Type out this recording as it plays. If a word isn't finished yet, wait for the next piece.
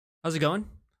How's it going?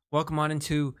 Welcome on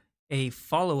into a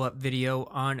follow-up video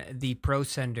on the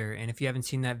ProSender. And if you haven't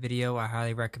seen that video, I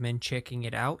highly recommend checking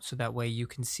it out so that way you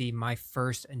can see my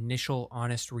first initial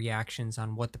honest reactions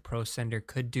on what the ProSender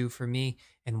could do for me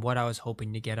and what I was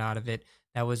hoping to get out of it.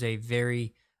 That was a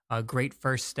very great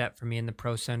first step for me in the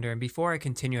ProSender. And before I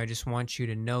continue, I just want you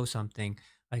to know something.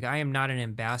 Like, I am not an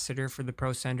ambassador for the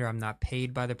ProSender. I'm not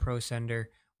paid by the ProSender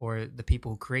or the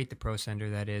people who create the ProSender,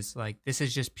 that is. Like, this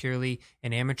is just purely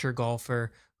an amateur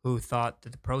golfer who thought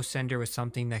that the ProSender was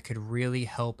something that could really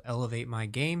help elevate my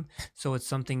game. So it's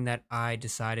something that I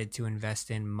decided to invest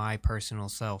in my personal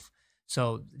self.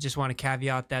 So just want to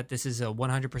caveat that this is a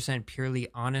 100% purely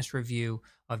honest review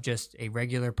of just a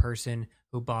regular person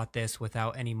who bought this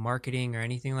without any marketing or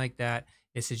anything like that.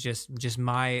 This is just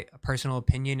my personal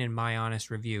opinion and my honest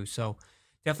review. So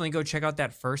definitely go check out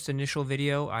that first initial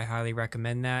video. I highly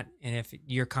recommend that. And if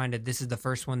you're this is the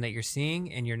first one that you're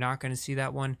seeing and you're not going to see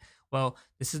that one, well,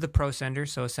 this is the ProSender.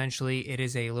 So essentially it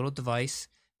is a little device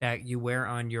that you wear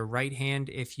on your right hand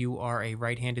if you are a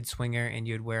right-handed swinger, and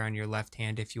you'd wear on your left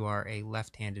hand if you are a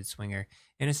left-handed swinger.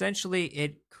 And essentially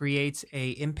it creates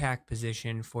a impact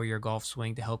position for your golf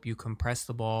swing to help you compress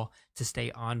the ball, to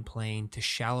stay on plane, to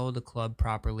shallow the club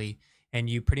properly. And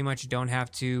you pretty much don't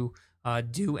have to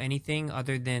do anything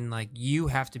other than, like, you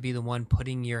have to be the one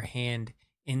putting your hand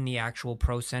in the actual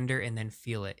ProSender and then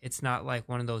feel it. It's not like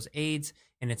one of those aids,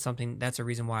 and it's something that's a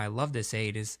reason why I love this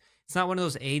aid. Is it's not one of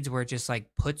those aids where it just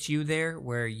like puts you there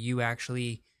where you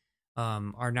actually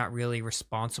are not really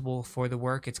responsible for the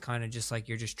work. It's kind of just like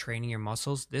you're just training your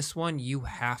muscles. This one, you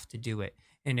have to do it,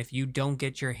 and if you don't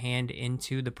get your hand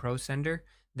into the ProSender,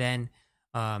 then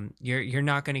you're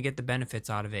not going to get the benefits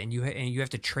out of it, and you have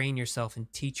to train yourself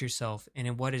and teach yourself.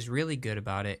 And what is really good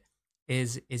about it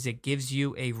is it gives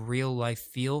you a real life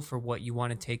feel for what you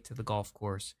want to take to the golf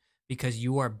course, because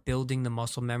you are building the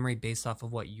muscle memory based off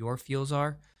of what your feels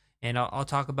are. And I'll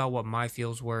talk about what my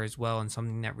feels were as well, and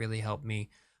something that really helped me.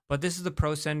 But this is the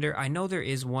ProSender. I know there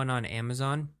is one on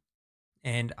Amazon,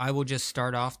 and I will just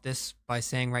start off this by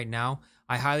saying right now,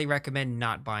 I highly recommend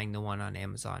not buying the one on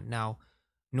Amazon. Now,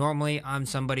 normally I'm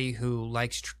somebody who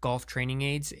likes golf training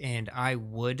aids, and I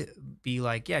would be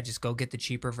like, yeah, just go get the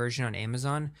cheaper version on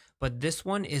Amazon. But this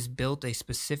one is built a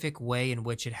specific way in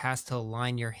which it has to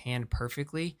align your hand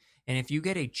perfectly. And if you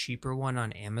get a cheaper one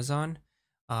on Amazon,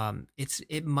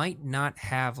 it might not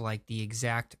have like the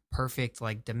exact perfect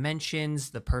like dimensions,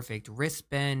 the perfect wrist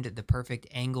bend, the perfect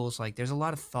angles. Like, there's a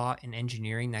lot of thought and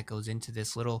engineering that goes into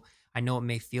this little, I know it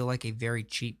may feel like a very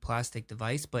cheap plastic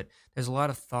device, but there's a lot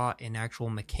of thought and actual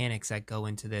mechanics that go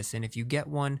into this. And if you get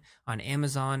one on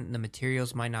Amazon, the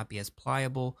materials might not be as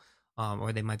pliable,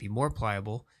 or they might be more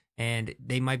pliable, and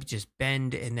they might just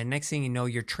bend. And the next thing you know,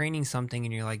 you're training something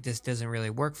and you're like, this doesn't really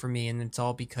work for me. And it's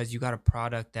all because you got a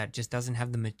product that just doesn't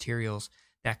have the materials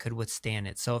that could withstand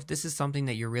it. So if this is something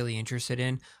that you're really interested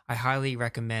in, I highly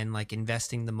recommend like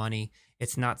investing the money.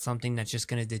 It's not something that's just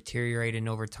going to deteriorate in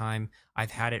over time.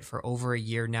 I've had it for over a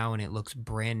year now and it looks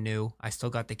brand new. I still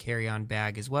got the carry-on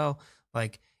bag as well.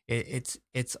 Like, it's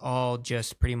all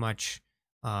just pretty much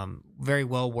very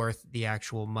well worth the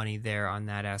actual money there on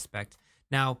that aspect.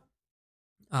 Now,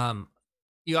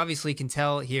 you obviously can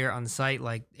tell here on the site,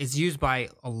 like, it's used by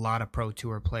a lot of pro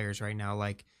tour players right now.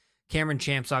 Like, Cameron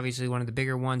Champ's obviously one of the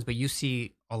bigger ones, but you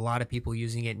see a lot of people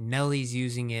using it. Nelly's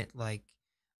using it. Like,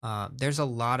 there's a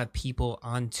lot of people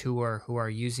on tour who are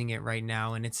using it right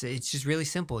now, and it's just really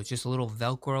simple. It's just a little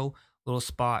Velcro, little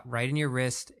spot right in your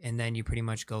wrist, and then you pretty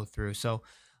much go through. So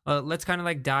let's kind of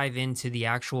like dive into the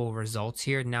actual results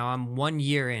here. Now, I'm 1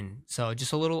 year in, so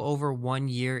just a little over 1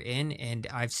 year in, and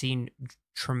I've seen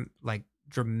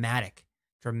dramatic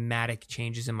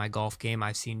changes in my golf game.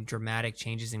 I've seen dramatic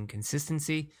changes in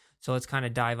consistency. So let's kind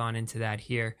of dive on into that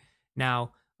here.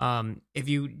 Now, if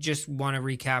you just want to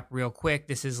recap real quick,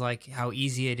 this is like how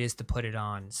easy it is to put it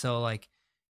on. So like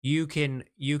you can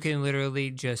literally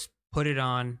just put it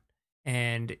on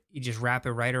and you just wrap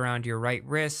it right around your right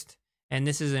wrist. And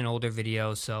this is an older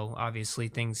video, so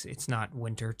obviously it's not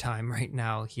winter time right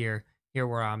now here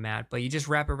where I'm at, but you just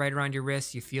wrap it right around your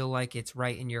wrist. You feel like it's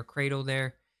right in your cradle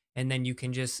there, and then you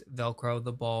can just Velcro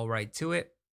the ball right to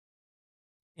it.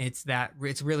 It's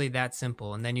really that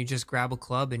simple. And then you just grab a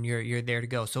club and you're there to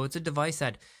go. So it's a device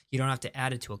that you don't have to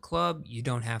add it to a club. You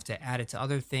don't have to add it to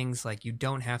other things. Like, you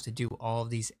don't have to do all of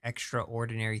these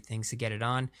extraordinary things to get it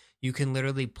on. You can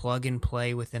literally plug and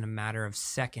play within a matter of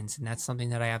seconds. And that's something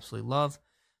that I absolutely love.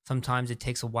 Sometimes it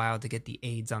takes a while to get the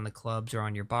aids on the clubs or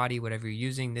on your body, whatever you're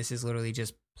using. This is literally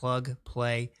just plug,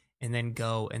 play, and then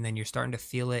go. And then you're starting to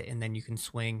feel it, and then you can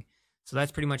swing. So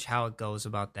that's pretty much how it goes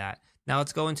about that. Now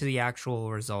let's go into the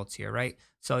actual results here, right?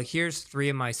 So here's three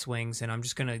of my swings, and I'm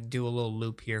just gonna do a little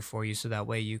loop here for you so that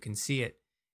way you can see it.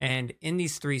 And in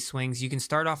these three swings, you can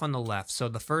start off on the left. So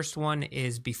the first one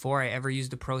is before I ever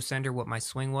used the PROSENDR, what my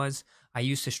swing was. I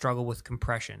used to struggle with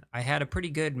compression. I had a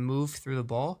pretty good move through the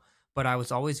ball, but I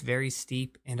was always very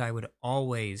steep, and I would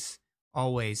always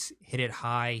hit it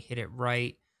high, hit it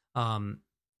right. Um,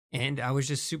 and I was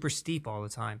just super steep all the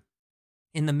time.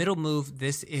 In the middle move,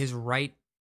 this is right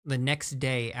the next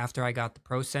day after I got the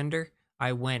PROSENDR.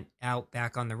 I went out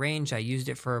back on the range. I used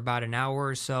it for about an hour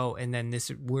or so, and then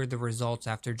this were the results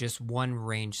after just one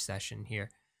range session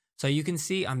here. So you can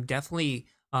see I'm definitely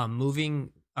moving,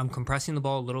 I'm compressing the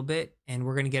ball a little bit, and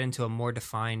we're going to get into a more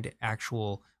defined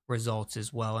actual results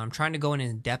as well. And I'm trying to go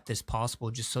in depth as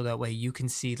possible just so that way you can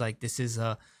see like this is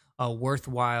a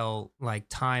worthwhile like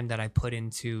time that I put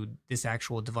into this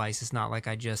actual device. It's not like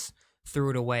I just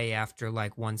threw it away after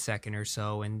like 1 second or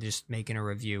so and just making a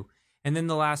review. And then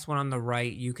the last one on the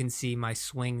right, you can see my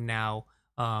swing now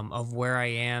of where I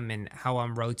am and how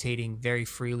I'm rotating very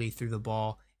freely through the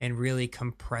ball and really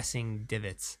compressing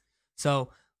divots.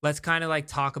 So let's kind of like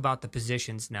talk about the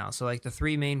positions now. So like the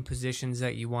three main positions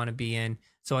that you want to be in.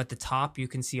 So at the top, you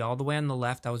can see all the way on the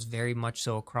left, I was very much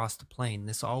so across the plane.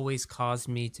 This always caused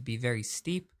me to be very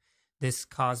steep. This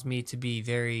caused me to be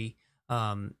very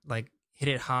like hit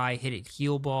it high, hit it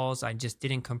heel balls. I just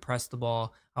didn't compress the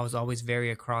ball. I was always very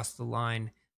across the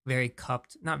line, very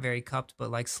cupped, not very cupped,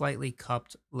 but like slightly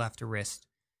cupped left wrist.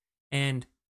 And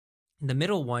the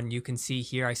middle one, you can see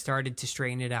here, I started to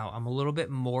straighten it out. I'm a little bit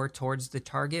more towards the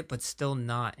target, but still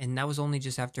not. And that was only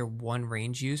just after one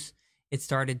range use. It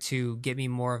started to get me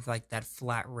more of like that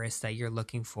flat wrist that you're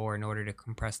looking for in order to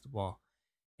compress the ball.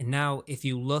 And now if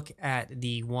you look at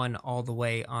the one all the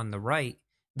way on the right,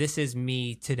 this is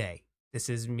me today. This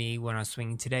is me when I'm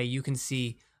swinging today. You can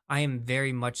see I am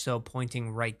very much so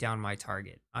pointing right down my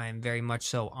target. I am very much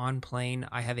so on plane.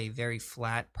 I have a very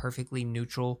flat, perfectly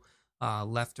neutral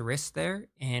left wrist there,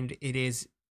 and it is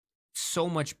so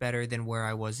much better than where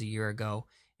I was a year ago.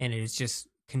 And it is just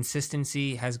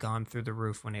consistency has gone through the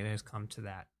roof when it has come to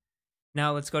that.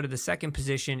 Now let's go to the second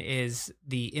position is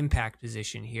the impact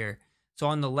position here. So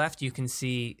on the left, you can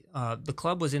see the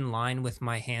club was in line with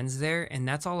my hands there, and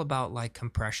that's all about like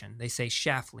compression. They say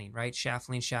shaft lean, right? Shaft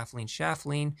lean, shaft lean, shaft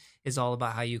lean is all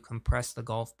about how you compress the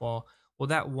golf ball. Well,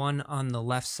 that one on the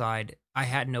left side, I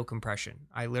had no compression.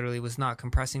 I literally was not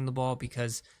compressing the ball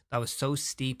because that was so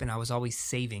steep and I was always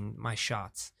saving my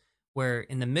shots. Where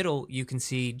in the middle, you can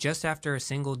see just after a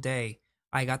single day,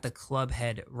 I got the club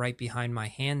head right behind my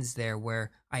hands there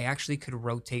where I actually could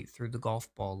rotate through the golf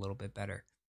ball a little bit better.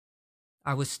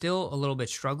 I was still a little bit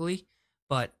struggly,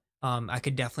 but I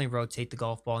could definitely rotate the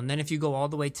golf ball. And then if you go all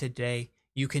the way to today,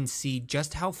 you can see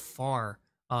just how far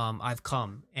I've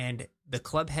come. And the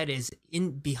club head is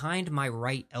in behind my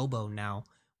right elbow now,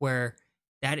 where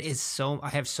that is so, I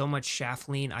have so much shaft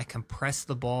lean. I compress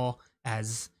the ball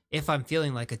as if I'm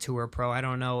feeling like a tour pro. I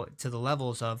don't know to the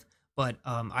levels of, but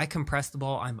I compress the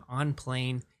ball. I'm on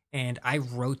plane and I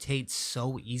rotate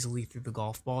so easily through the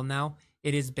golf ball now.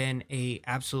 It has been a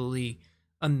absolutely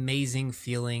amazing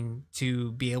feeling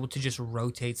to be able to just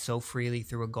rotate so freely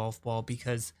through a golf ball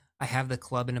because I have the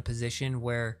club in a position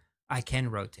where I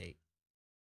can rotate.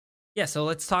 Yeah, so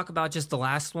let's talk about just the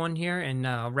last one here and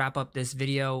wrap up this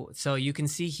video. So you can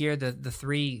see here the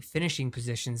three finishing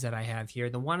positions that I have here.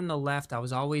 The one on the left, I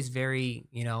was always very,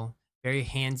 very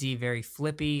handsy, very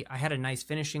flippy. I had a nice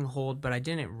finishing hold, but I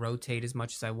didn't rotate as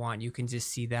much as I want. You can just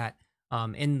see that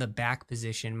in the back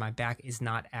position. My back is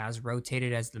not as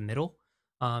rotated as the middle.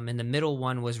 And the middle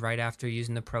one was right after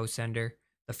using the PROSENDR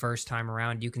the first time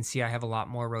around. You can see I have a lot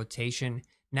more rotation.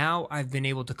 Now I've been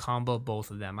able to combo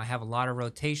both of them. I have a lot of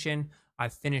rotation.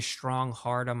 I've finished strong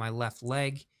hard on my left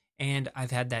leg, and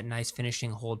I've had that nice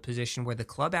finishing hold position where the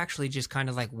club actually just kind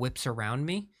of like whips around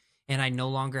me, and I no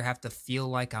longer have to feel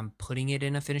like I'm putting it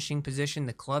in a finishing position.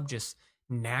 The club just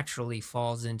naturally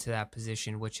falls into that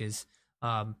position, which is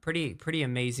pretty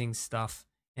amazing stuff.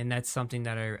 And that's something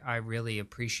that I really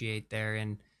appreciate there.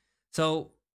 And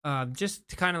so just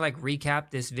to kind of like recap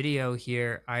this video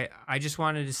here, I just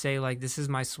wanted to say like this is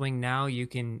my swing now. You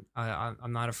can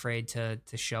I'm not afraid to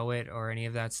show it or any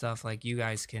of that stuff. Like you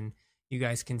guys can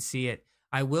see it.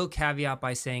 I will caveat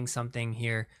by saying something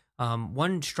here.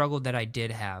 One struggle that I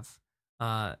did have,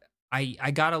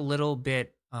 I got a little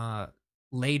bit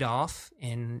laid off,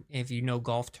 and if you know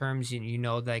golf terms, you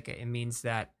know like it means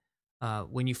that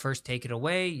when you first take it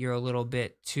away, you're a little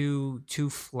bit too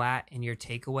flat in your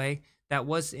takeaway. That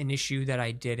was an issue that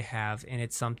I did have, and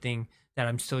it's something that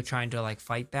I'm still trying to like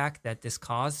fight back that this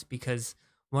caused, because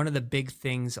one of the big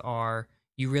things are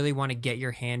you really want to get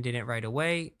your hand in it right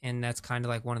away. And that's kind of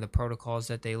like one of the protocols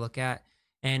that they look at.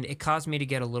 And it caused me to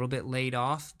get a little bit laid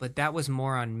off, but that was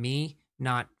more on me,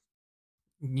 not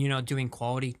doing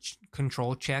quality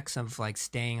control checks of like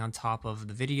staying on top of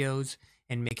the videos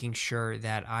and making sure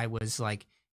that I was like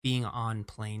being on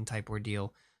plane type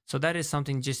ordeal. So that is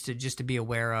something just to be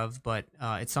aware of, but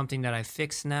it's something that I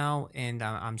fixed now, and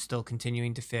I'm still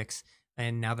continuing to fix.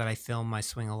 And now that I film my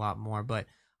swing a lot more, but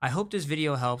I hope this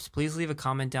video helps. Please leave a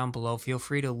comment down below. Feel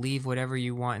free to leave whatever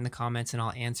you want in the comments, and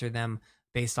I'll answer them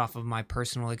based off of my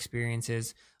personal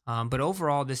experiences. But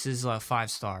overall, this is a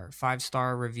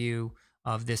 5-star review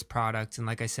of this product. And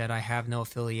like I said, I have no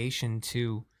affiliation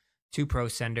to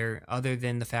ProSender, other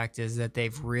than the fact is that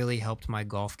they've really helped my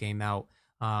golf game out.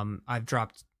 I've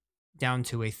dropped down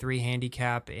to a 3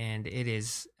 handicap, and it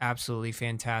is absolutely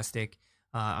fantastic.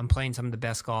 I'm playing some of the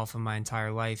best golf of my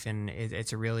entire life, and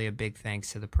it's really a big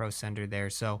thanks to the ProSender there.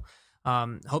 So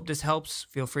hope this helps.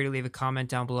 Feel free to leave a comment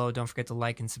down below. Don't forget to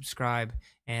like and subscribe,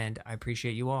 and I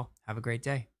appreciate you all. Have a great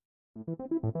day.